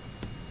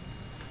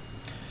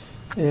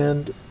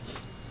 And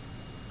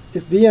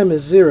if Vm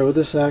is 0,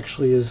 this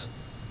actually is,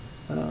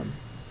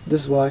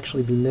 this will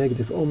actually be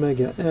negative.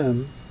 Omega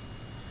m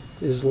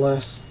is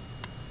less,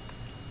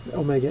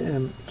 omega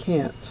m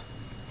can't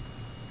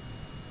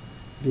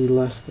be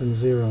less than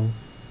 0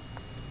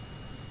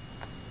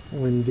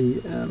 when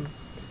Vm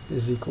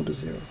is equal to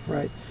 0,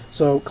 right?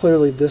 So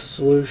clearly this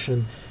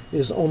solution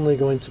is only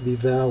going to be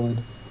valid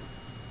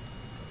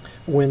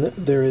when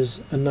there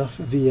is enough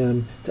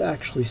Vm to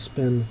actually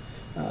spin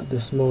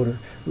this motor.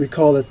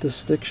 Recall that this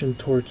stiction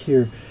torque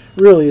here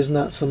really is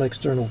not some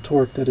external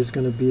torque that is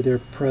going to be there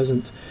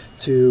present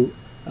to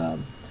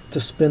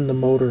spin the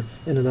motor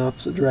in an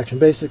opposite direction.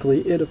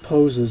 Basically, it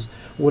opposes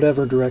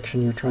whatever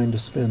direction you're trying to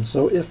spin.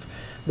 So if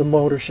the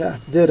motor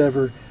shaft did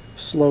ever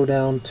slow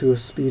down to a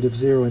speed of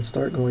 0 and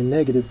start going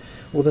negative,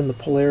 well then the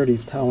polarity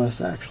of tau s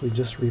actually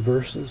just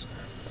reverses.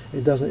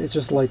 It doesn't. It's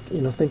just like,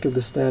 you know, think of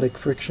the static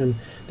friction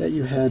that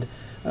you had,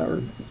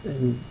 or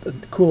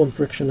Coulomb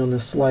friction on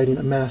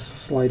a mass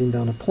sliding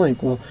down a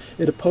plank. Well,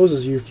 it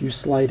opposes you if you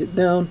slide it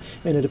down,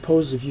 and it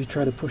opposes if you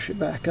try to push it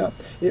back up.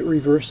 It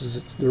reverses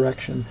its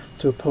direction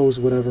to oppose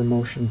whatever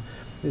motion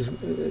is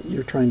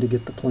you're trying to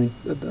get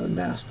the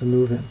mass to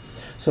move in.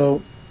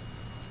 So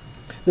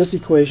this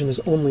equation is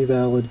only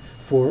valid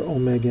for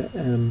omega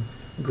m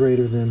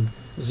greater than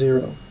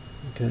 0.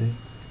 Okay.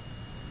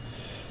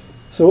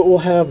 So what we'll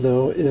have,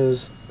 though,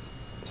 is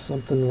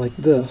something like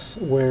this,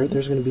 where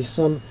there's going to be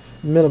some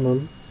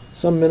minimum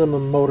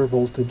motor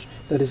voltage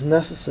that is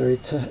necessary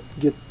to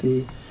get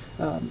the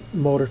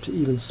motor to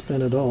even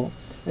spin at all.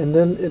 And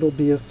then it'll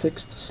be a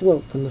fixed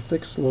slope, and the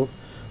fixed slope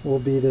will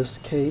be this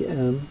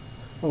Km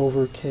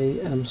over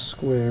Km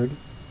squared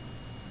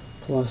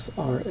plus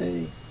Ra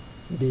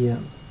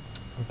Bm.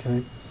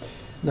 Okay.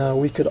 Now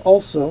we could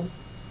also,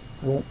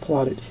 I won't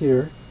plot it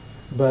here,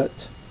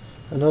 but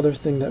another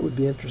thing that would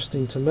be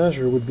interesting to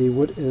measure would be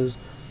what is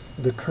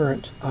the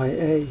current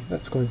Ia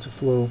that's going to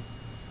flow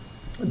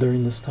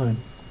during this time.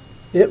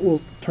 It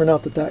will turn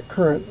out that that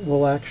current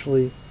will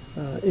actually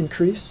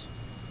increase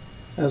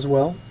as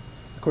well.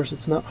 Of course,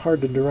 it's not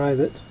hard to derive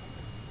it.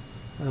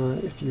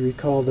 If you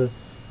recall, the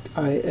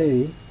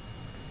Ia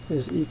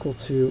is equal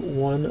to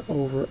 1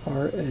 over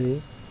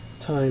Ra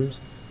times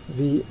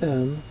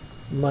Vm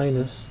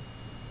minus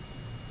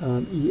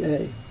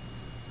Ea.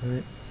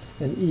 Right?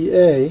 And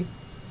Ea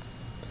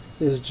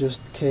is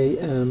just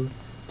Km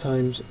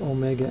times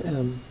omega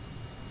m.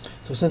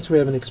 So since we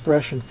have an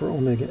expression for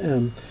omega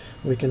m,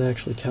 we can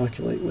actually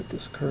calculate what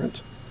this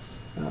current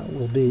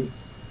will be.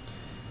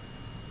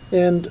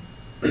 And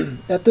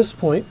at this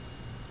point,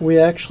 we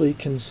actually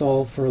can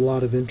solve for a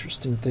lot of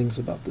interesting things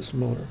about this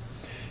motor.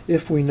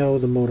 If we know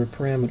the motor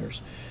parameters,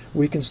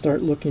 we can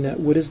start looking at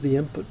what is the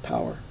input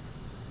power.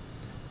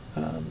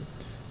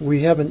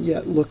 We haven't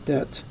yet looked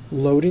at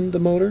loading the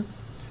motor,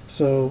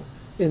 so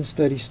in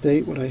steady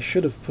state, what I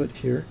should have put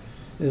here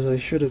is I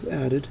should have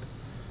added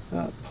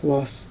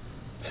plus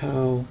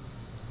tau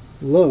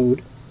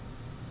load,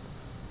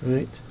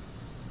 right?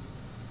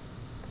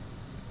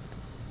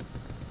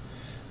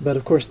 But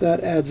of course that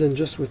adds in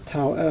just with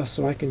tau s,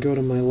 so I can go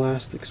to my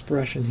last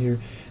expression here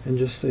and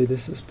just say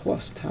this is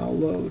plus tau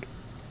load.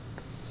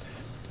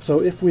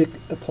 So if we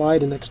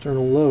applied an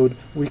external load,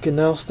 we can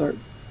now start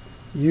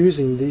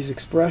using these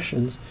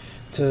expressions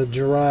to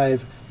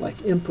derive like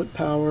input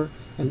power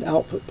and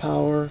output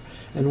power,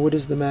 and what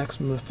is the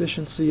maximum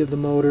efficiency of the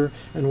motor,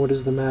 and what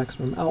is the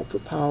maximum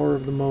output power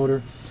of the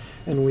motor,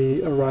 and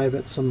we arrive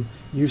at some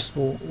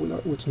useful,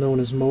 what's known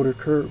as motor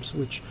curves,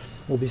 which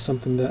will be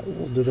something that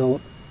will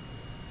develop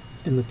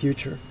in the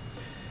future.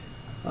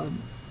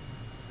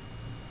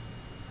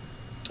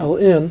 I'll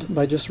end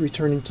by just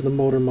returning to the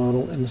motor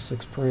model and the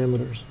 6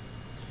 parameters.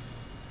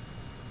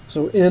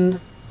 So in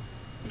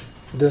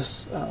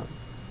this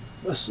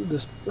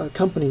this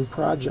accompanying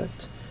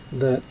project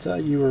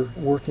that you are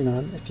working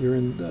on, if you're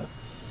in the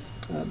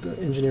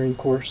engineering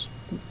course,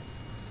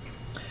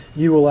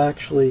 you will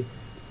actually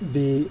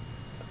be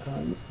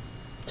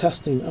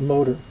testing a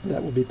motor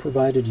that will be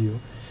provided you.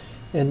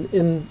 And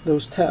in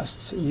those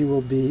tests, you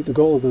will be, the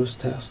goal of those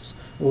tests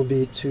will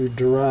be to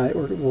derive,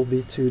 or will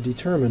be to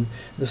determine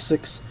the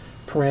 6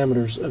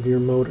 parameters of your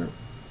motor.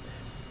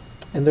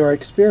 And there are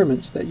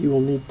experiments that you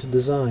will need to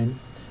design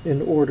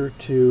in order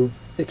to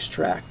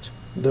extract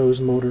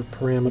those motor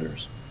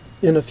parameters.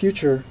 In a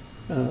future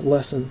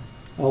lesson,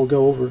 I'll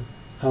go over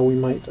how we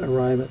might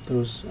arrive at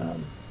those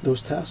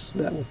tests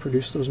that will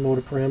produce those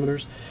motor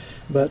parameters.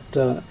 But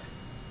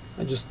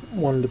I just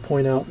wanted to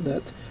point out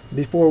that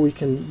before we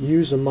can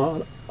use a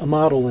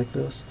model like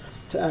this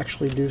to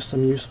actually do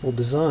some useful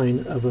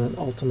design of an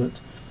ultimate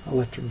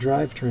electric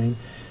drivetrain,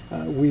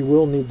 we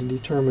will need to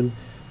determine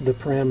the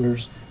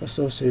parameters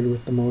associated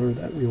with the motor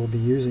that we will be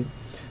using.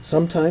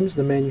 Sometimes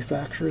the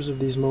manufacturers of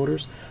these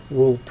motors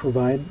will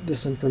provide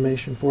this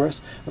information for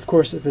us. Of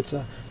course, if it's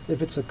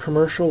a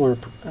commercial or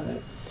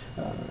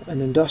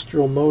an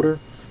industrial motor,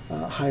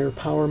 higher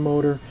power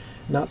motor,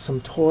 not some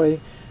toy,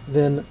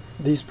 then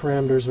these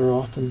parameters are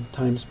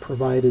oftentimes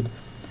provided,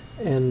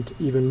 and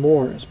even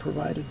more is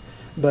provided.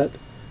 But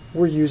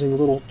we're using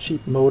little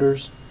cheap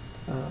motors.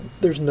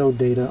 There's no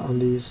data on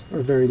these, or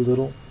very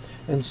little,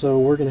 and so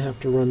we're going to have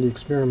to run the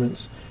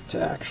experiments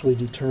to actually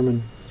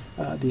determine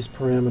these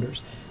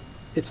parameters.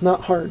 It's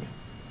not hard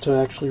to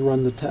actually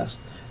run the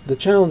test. The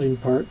challenging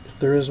part, if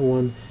there is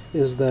one,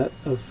 is that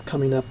of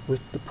coming up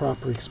with the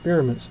proper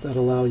experiments that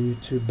allow you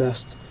to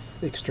best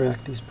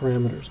extract these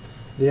parameters.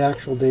 The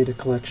actual data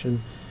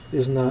collection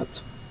is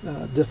not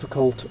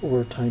difficult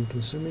or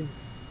time-consuming.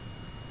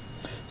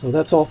 So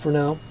that's all for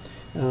now,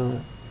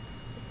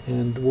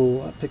 and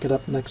we'll pick it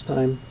up next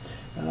time,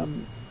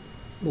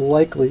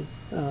 likely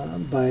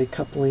by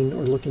coupling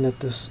or looking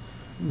at this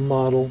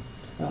model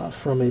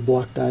from a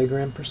block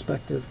diagram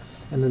perspective,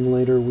 and then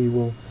later we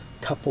will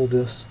couple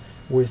this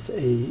with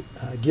a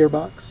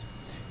gearbox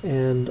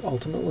and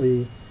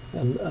ultimately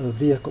a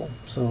vehicle,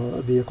 so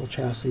a vehicle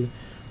chassis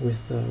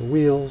with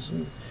wheels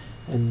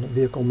and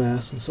vehicle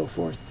mass and so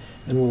forth,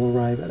 and we'll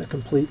arrive at a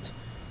complete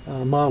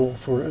model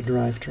for a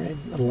drivetrain,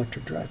 an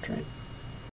electric drivetrain.